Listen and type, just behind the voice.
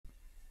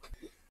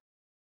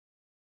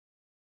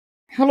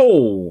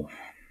Hello,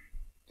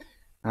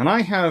 and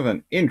I have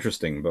an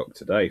interesting book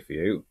today for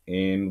you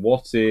in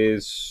what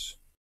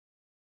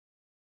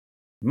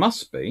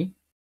must be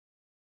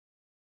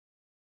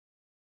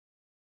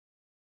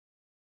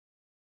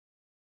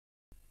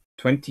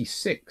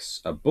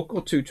 '26, a book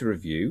or two to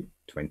review.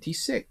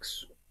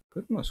 26.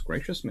 Goodness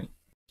gracious me.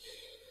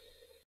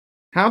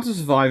 How to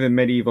Survive in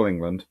Medieval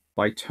England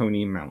by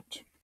Toni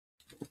Mount.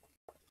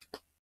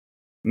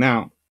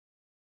 Now,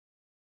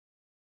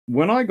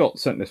 when I got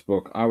sent this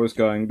book, I was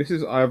going, this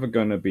is either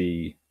going to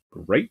be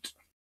great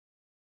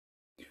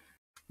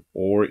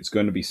or it's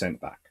going to be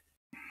sent back.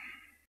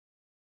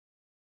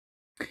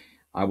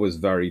 I was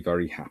very,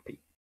 very happy.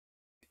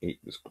 It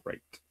was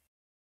great.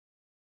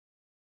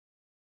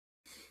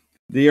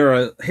 Here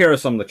are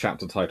some of the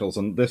chapter titles,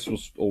 and this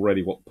was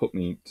already what put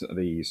me to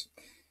these.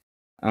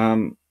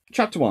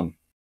 Chapter 1,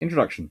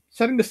 Introduction.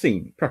 Setting the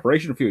scene.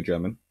 Preparation for your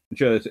German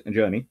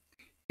journey.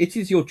 It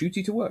is your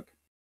duty to work.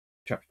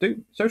 Chapter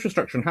 2, Social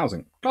structure and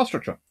housing. Class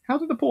structure. How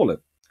do the poor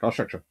live? Class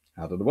structure.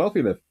 How do the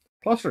wealthy live?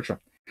 Class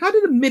structure. How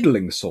do the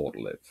middling sort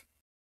live?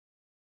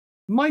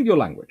 Mind your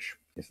language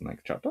is the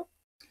next chapter.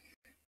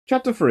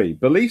 Chapter 3,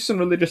 Beliefs and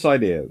religious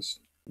ideas.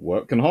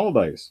 Work and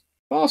holidays.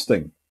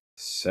 Fasting.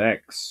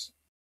 Sex.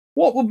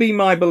 What would be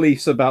my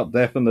beliefs about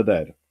death and the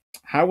dead?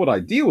 How would I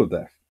deal with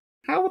death?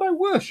 How would I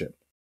worship?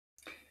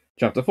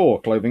 Chapter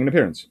 4, Clothing and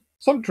appearance.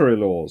 Sumptuary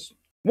laws.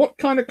 What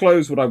kind of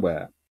clothes would I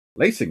wear?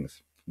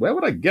 Lacings. Where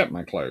would I get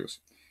my clothes?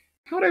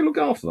 How would I look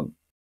after them?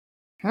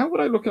 How would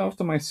I look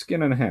after my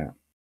skin and hair?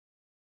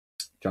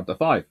 Chapter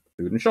 5,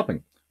 Food and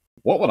shopping.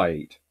 What would I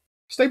eat?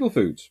 Staple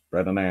foods,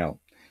 bread and ale.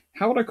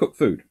 How would I cook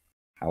food?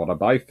 How would I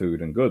buy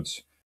food and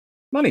goods?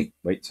 Money,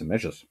 weights and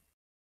measures.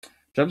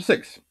 Chapter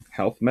 6,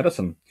 Health,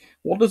 medicine.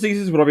 What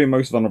diseases would I be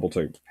most vulnerable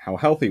to? How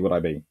healthy would I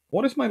be?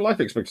 What is my life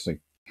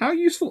expectancy? How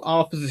useful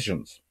are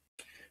physicians?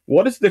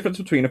 What is the difference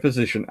between a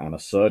physician and a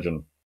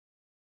surgeon?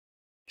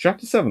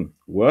 Chapter 7,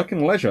 Work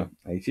and leisure,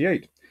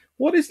 88.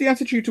 What is the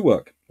attitude to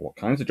work? What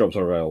kinds of jobs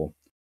are available?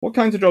 What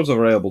kinds of jobs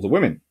are available to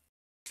women?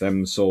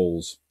 Them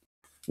souls.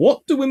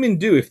 What do women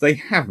do if they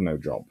have no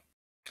job?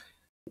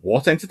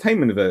 What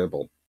entertainment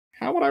available?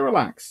 How would I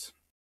relax?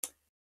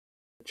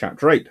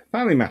 Chapter 8,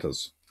 Family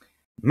matters.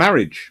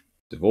 Marriage,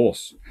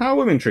 divorce. How are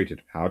women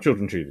treated? How are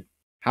children treated?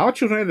 How are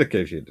children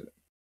educated?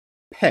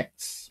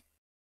 Pets.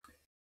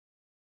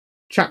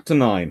 Chapter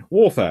 9,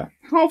 Warfare.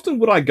 How often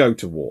would I go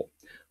to war?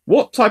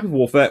 What type of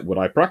warfare would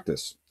I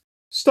practice?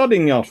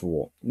 Studying the art of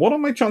war. What are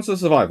my chances of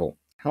survival?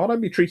 How would I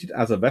be treated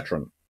as a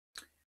veteran?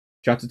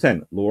 Chapter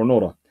 10, Law and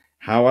order.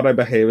 How would I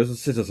behave as a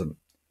citizen?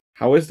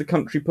 How is the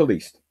country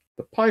policed?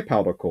 The pie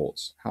powder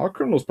courts. How are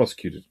criminals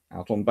prosecuted?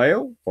 Out on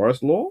bail?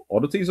 Forest law?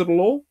 Oddities of the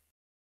law?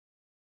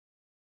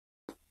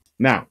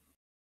 Now,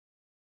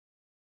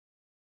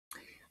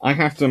 I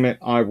have to admit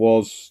I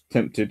was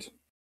tempted,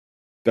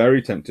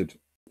 very tempted,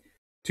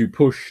 to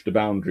push the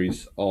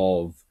boundaries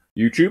of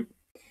YouTube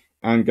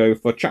and go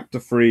for Chapter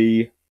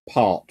 3,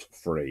 Part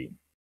 3.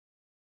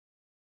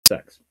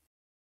 Sex.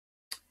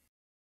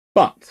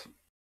 But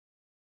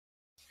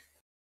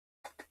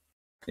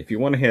if you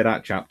want to hear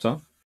that chapter,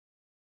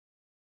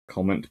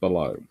 comment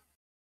below.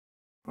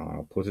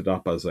 I'll put it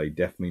up as a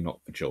definitely not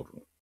for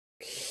children.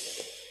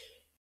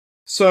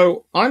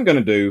 So I'm going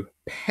to do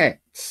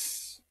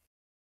pets,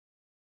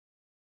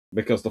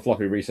 because the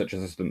floppy research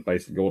assistant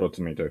basically ordered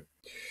me to.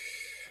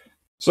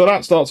 So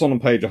that starts on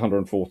page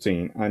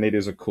 114, and it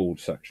is a cool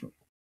section.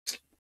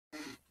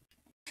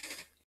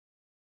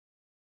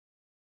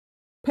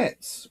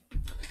 Pets.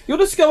 You'll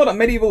discover that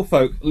medieval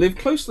folk live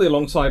closely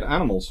alongside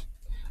animals.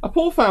 A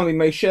poor family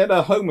may share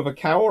their home with a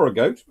cow or a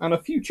goat and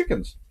a few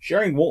chickens,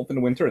 sharing warmth in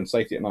the winter and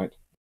safety at night.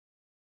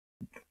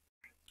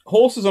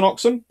 Horses and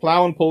oxen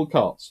plough and pull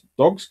carts.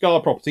 Dogs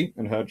guard property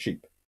and herd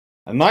sheep.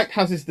 A knight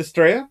has his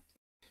destrier,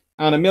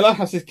 and a miller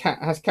has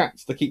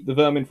cats to keep the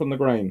vermin from the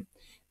grain.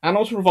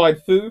 Animals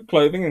provide food,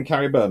 clothing, and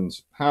carry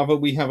burdens. However,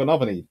 we have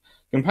another need: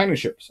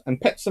 companionships,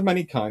 and pets of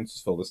many kinds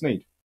to fill this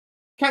need.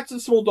 Cats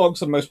and small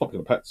dogs are the most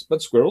popular pets,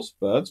 but squirrels,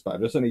 birds,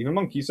 badgers, and even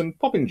monkeys and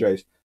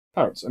popinjays,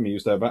 parrots,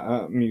 amuse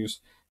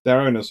their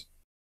owners,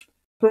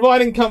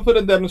 providing comfort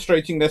and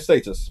demonstrating their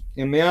status.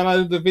 In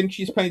Leonardo da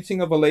Vinci's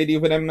painting of a lady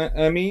with an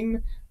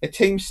ermine, a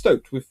tame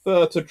stoat with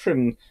fur to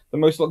trim the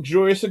most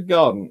luxurious of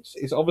gardens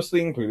is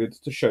obviously included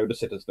to show the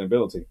sitter's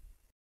nobility.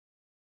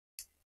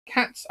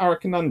 Cats are a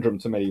conundrum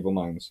to medieval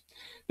minds.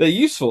 They're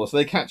useful as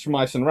they catch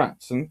mice and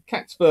rats, and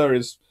cat's fur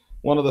is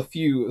one of the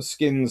few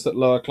skins that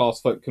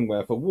lower-class folk can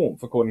wear for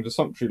warmth, according to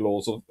sumptuary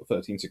laws of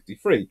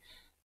 1363.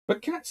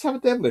 But cats have a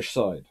devilish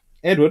side.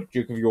 Edward,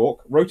 Duke of York,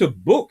 wrote a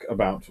book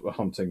about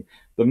hunting,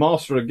 The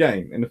Master of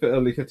Game, in the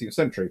early 15th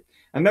century,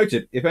 and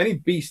noted, if any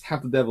beast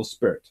have the devil's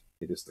spirit,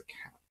 it is the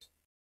cat.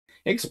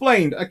 He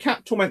explained, a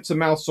cat torments a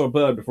mouse or a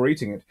bird before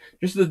eating it,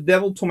 just as the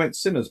devil torments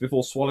sinners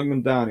before swallowing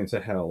them down into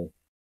hell.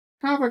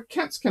 However,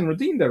 cats can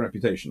redeem their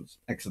reputations.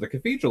 Exeter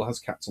Cathedral has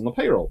cats on the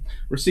payroll,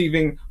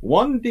 receiving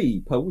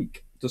 1d per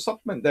week to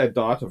supplement their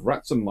diet of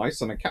rats and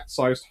mice, and a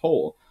cat-sized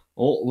hole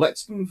or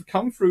lets them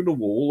come through the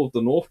wall of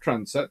the north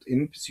transept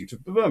in pursuit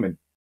of the vermin.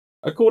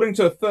 According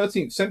to a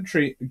 13th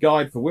century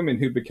guide for women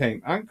who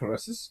became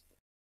anchoresses,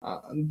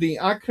 the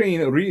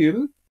Acrine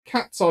Ril,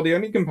 cats are the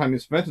only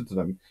companions permitted to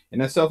them in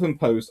their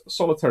self-imposed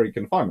solitary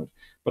confinement,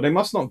 but they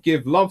must not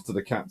give love to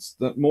the cats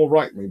that more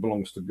rightly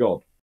belongs to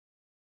God.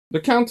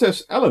 The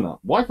Countess Eleanor,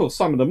 wife of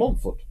Simon de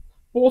Montfort,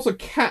 bought a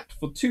cat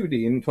for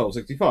 2d in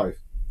 1265.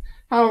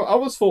 However,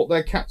 others thought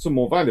their cats were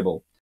more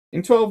valuable. In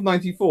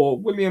 1294,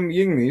 William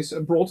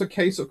Yingnes brought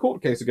a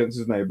court case against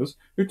his neighbours,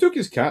 who took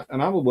his cat,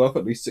 an animal worth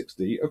at least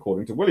 6d,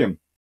 according to William.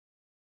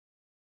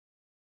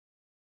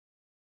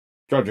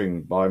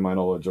 Judging by my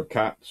knowledge of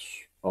cats,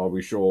 are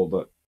we sure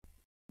that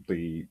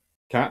the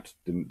cat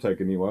didn't take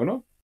a new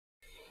owner?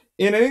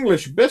 In an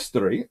English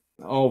bestiary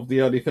of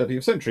the early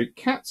 30th century,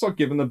 cats are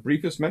given the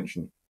briefest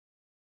mention.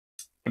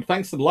 But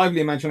thanks to the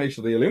lively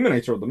imagination of the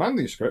illuminator of the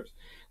manuscript,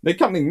 the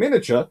accompanying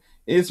miniature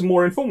is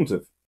more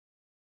informative.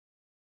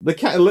 The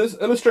cat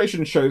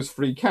illustration shows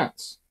 3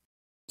 cats,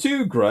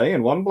 2 grey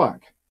and 1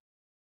 black,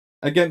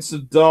 against a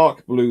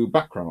dark blue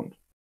background,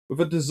 with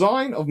a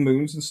design of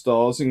moons and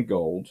stars in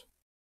gold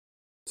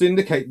to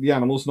indicate the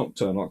animal's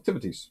nocturnal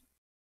activities.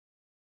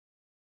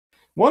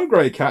 1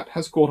 grey cat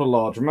has caught a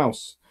large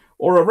mouse,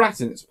 or a rat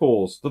in its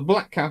paws. The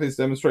black cat is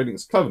demonstrating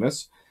its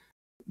cleverness,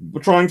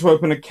 trying to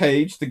open a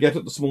cage to get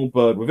at the small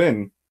bird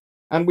within.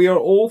 And we are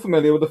all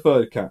familiar with the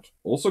 3rd cat,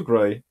 also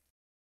grey,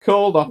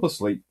 curled up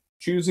asleep,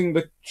 choosing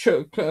the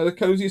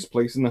cosiest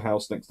place in the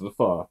house next to the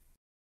fire.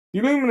 The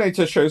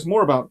illuminator shows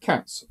more about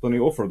cats than the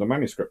author of the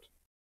manuscript.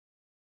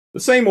 The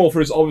same author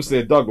is obviously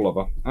a dog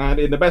lover, and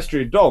in the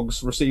bestiary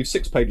dogs receive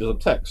 6 pages of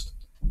text.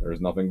 There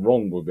is nothing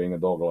wrong with being a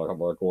dog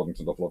lover, according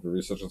to the Fluffy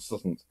Research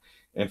Assistant.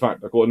 In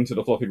fact, according to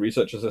the Fluffy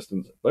Research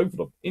Assistant, both of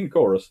them, in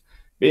chorus,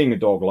 being a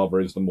dog lover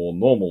is the more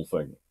normal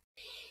thing.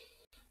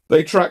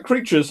 They track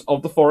creatures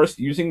of the forest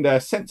using their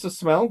sense of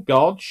smell,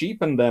 guard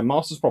sheep and their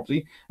master's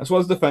property, as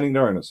well as defending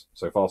their owners.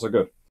 So far, so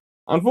good.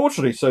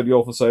 Unfortunately, so the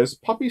author says,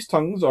 puppies'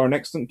 tongues are an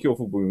excellent cure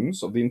for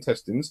wounds of the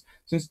intestines,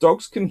 since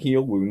dogs can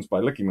heal wounds by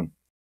licking them.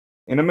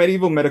 In a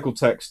medieval medical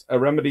text, a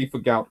remedy for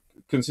gout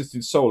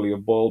consisted solely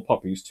of boiled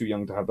puppies too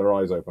young to have their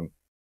eyes open.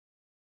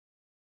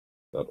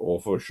 That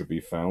author should be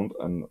found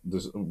and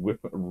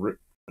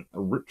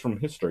ripped from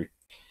history.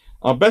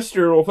 Our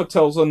bestiary author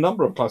tells a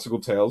number of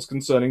classical tales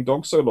concerning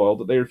dogs so loyal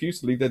that they refuse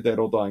to leave their dead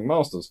or dying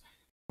masters.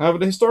 However,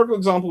 the historical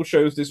example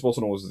shows this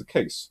wasn't always the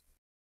case.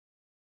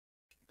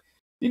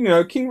 Did you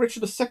know King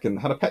Richard II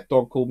had a pet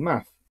dog called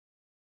Math?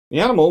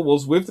 The animal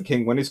was with the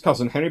king when his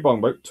cousin Henry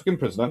Bolingbroke took him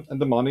prisoner and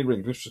demanded the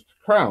English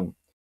crown.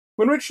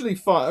 When Richard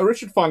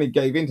finally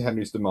gave in to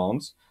Henry's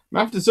demands,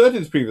 Math deserted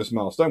his previous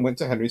master and went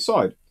to Henry's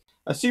side.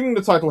 Assuming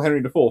the title Henry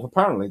IV,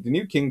 apparently, the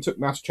new king took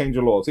Math's change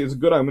of loyalty as a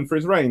good omen for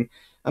his reign,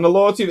 and the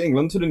loyalty of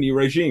England to the new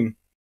regime.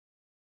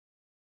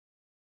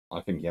 I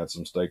think he had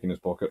some stake in his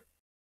pocket.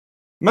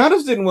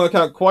 Matters didn't work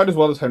out quite as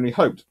well as Henry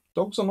hoped.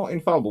 Dogs are not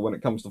infallible when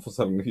it comes to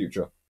foretelling the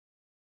future.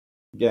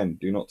 Again,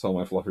 do not tell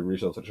my Fluffy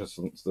Research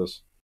Assistants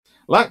this.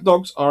 Lap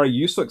dogs are a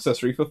useful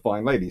accessory for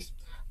fine ladies.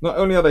 Not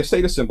only are they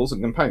status symbols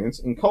and companions,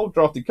 in cold,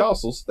 drafty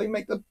castles, they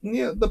make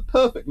the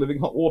perfect living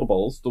hot water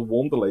bowls to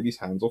warm the ladies'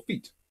 hands or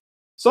feet.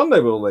 Some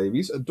Naval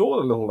ladies adore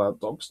the little lap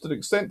dogs to the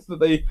extent that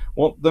they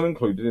want them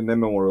included in their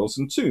memorials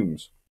and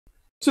tombs,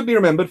 to be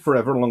remembered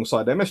forever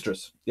alongside their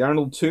mistress. The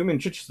Arundel tomb in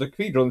Chichester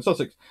Cathedral in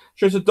Sussex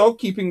shows a dog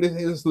keeping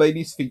his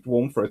lady's feet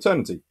warm for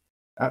eternity.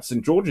 At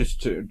St George's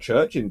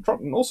Church in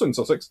Trotton, also in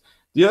Sussex,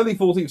 the early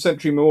 14th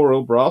century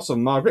memorial brass of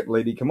Margaret,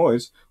 Lady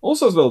Camoys,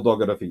 also has a little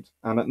dog at her feet.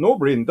 And at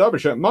Norbury in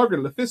Derbyshire,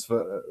 Margaret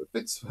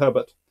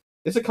Fitzherbert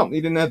is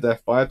accompanied in her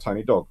death by a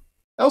tiny dog.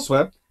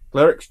 Elsewhere,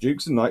 clerics,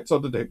 dukes, and knights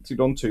are depicted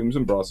on tombs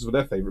and brasses with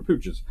their favourite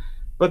pooches.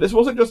 But this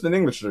wasn't just an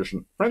English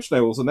tradition. French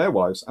nobles and their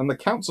wives, and the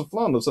counts of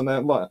Flanders and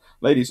their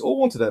ladies all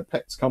wanted their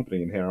pets'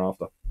 company in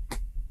hereafter.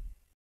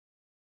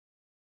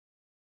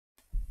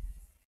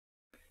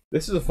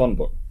 This is a fun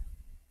book.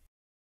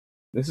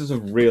 This is a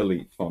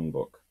really fun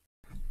book.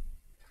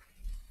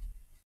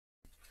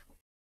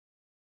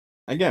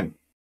 Again,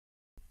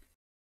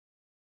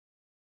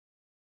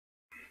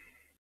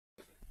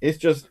 it's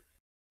just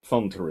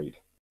fun to read.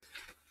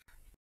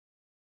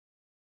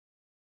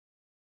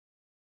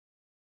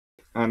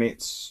 And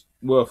it's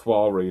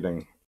worthwhile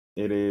reading.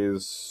 It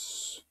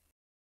is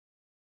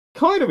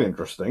kind of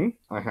interesting,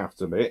 I have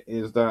to admit,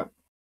 is that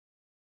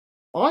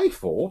I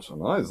thought,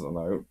 and I don't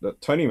know,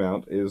 that Toni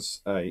Mount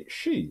is a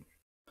she.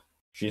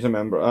 She's a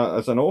member,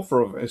 as an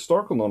author of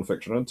historical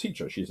nonfiction and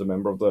teacher, she's a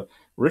member of the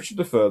Richard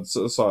III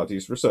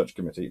Society's Research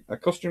Committee, a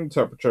costume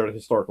interpreter at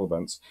historical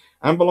events,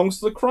 and belongs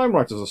to the Crime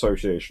Writers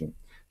Association.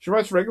 She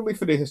writes regularly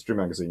for the history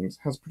magazines,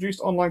 has produced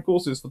online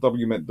courses for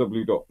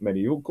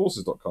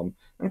www.medievalcourses.com,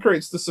 and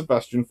creates the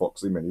Sebastian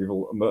Foxley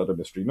medieval murder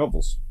mystery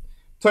novels.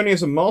 Toni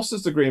has a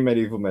master's degree in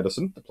medieval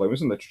medicine,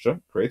 diplomas in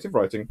literature, creative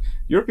writing,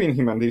 European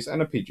humanities,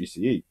 and a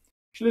PGCE.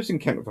 She lives in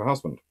Kent with her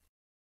husband.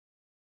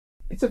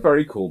 It's a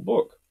very cool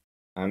book,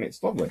 and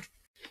it's lovely.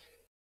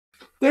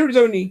 There is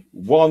only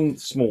one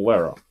small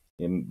error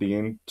in the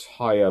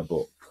entire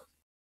book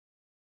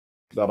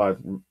that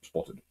I've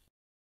spotted.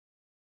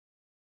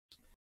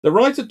 The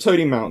right of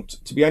Toni Mount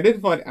to be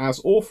identified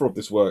as author of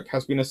this work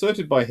has been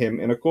asserted by him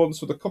in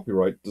accordance with the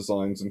Copyright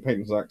Designs and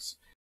Patents Act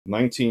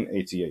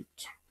 1988.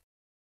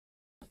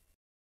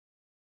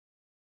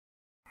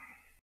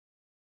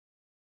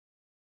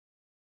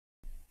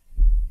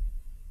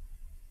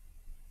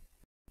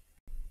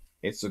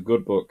 It's a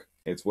good book.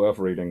 It's worth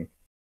reading.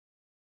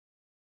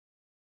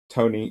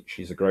 Toni,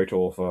 she's a great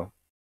author.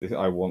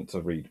 I want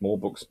to read more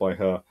books by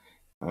her,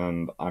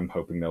 and I'm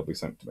hoping they'll be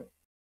sent to me.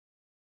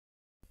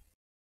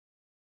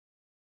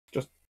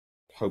 Just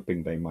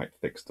hoping they might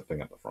fix the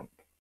thing at the front.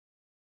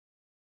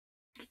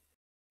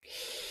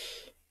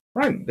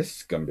 Right, this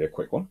is going to be a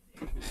quick one.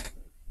 I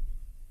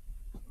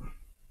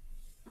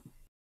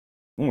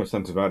almost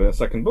sent about a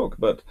second book,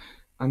 but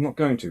I'm not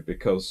going to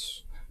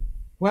because,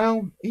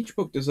 well, each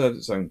book deserves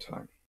its own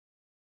time.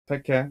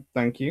 Take care,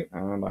 thank you,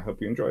 and I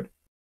hope you enjoyed.